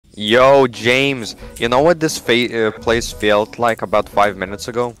Yo, James, you know what this place felt like about 5 minutes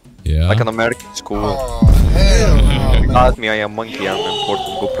ago? Yeah. Like an American school. Oh, hell no. Got me, I am monkey, I'm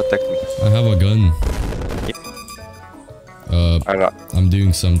important, go protect me. I have a gun. I'm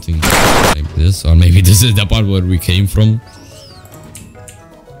doing something like this, or maybe this is the part where we came from.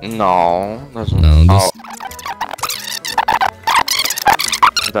 No, that's not. No, this.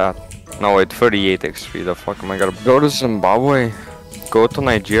 That. No, wait, 38 XP, the fuck am I gonna go to Zimbabwe? Go to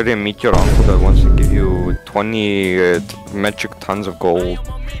Nigeria and meet your uncle that wants to give you 20 metric tons of gold.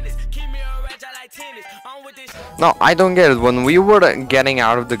 No, I don't get it. When we were getting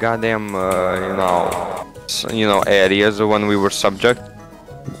out of the goddamn, areas when we were subject.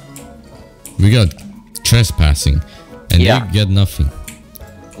 We got trespassing, and Yeah. you get nothing.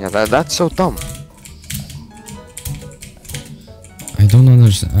 Yeah, that's so dumb. I don't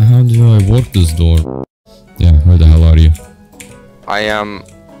understand. How do I work this door? Yeah, where the hell are you? I am.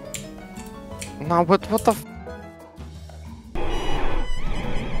 No, but what the?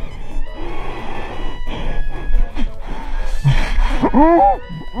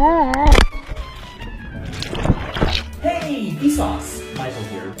 Hey, Vsauce! Michael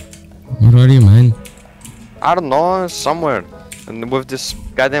here. Where are you, man? I don't know, somewhere. And with this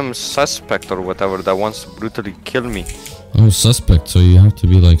goddamn suspect or whatever that wants to brutally kill me. Oh, suspect. So you have to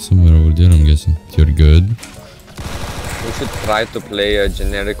be like somewhere over there, I'm guessing. You're good. We should try to play a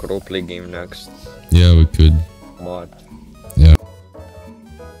generic roleplay game next. Yeah, we could. What?